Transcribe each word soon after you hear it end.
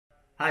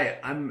Hi,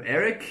 I'm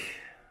Eric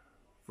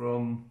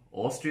from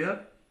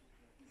Austria.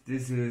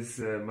 This is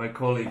my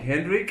colleague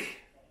Hendrik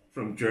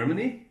from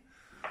Germany.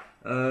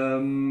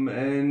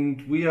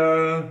 And we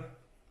are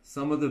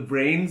some of the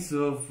brains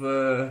of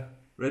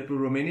Red Bull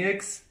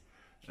Romaniacs,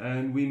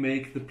 and we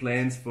make the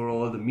plans for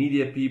all the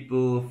media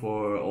people,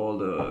 for all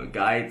the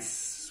guides,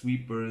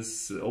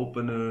 sweepers,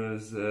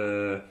 openers,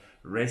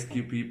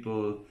 rescue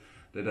people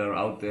that are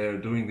out there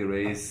doing the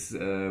race,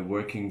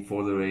 working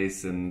for the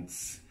race and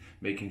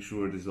making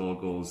sure this all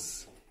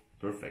goes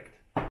perfect.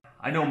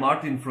 I know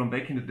Martin from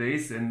back in the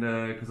days, and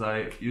because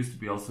I used to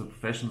be also a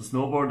professional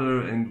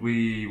snowboarder and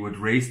we would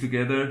race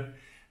together.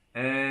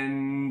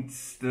 And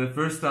the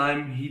first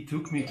time he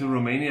took me to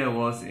Romania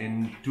was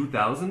in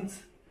 2000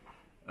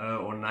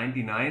 or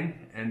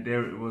 99, and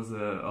there it was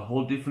a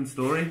whole different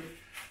story.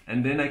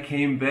 And then I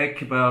came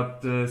back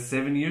about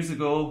 7 years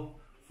ago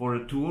for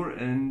a tour,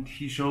 and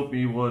he showed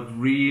me what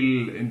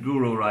real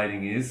enduro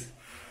riding is.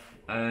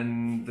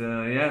 And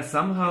yeah,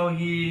 somehow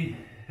he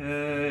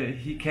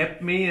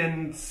kept me,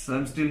 and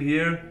I'm still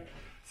here,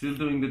 still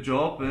doing the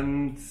job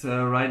and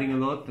riding a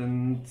lot,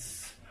 and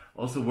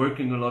also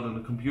working a lot on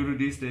the computer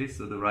these days,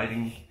 so the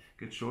riding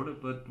gets shorter.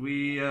 But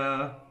we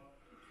have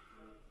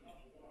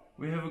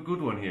a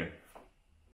good one here.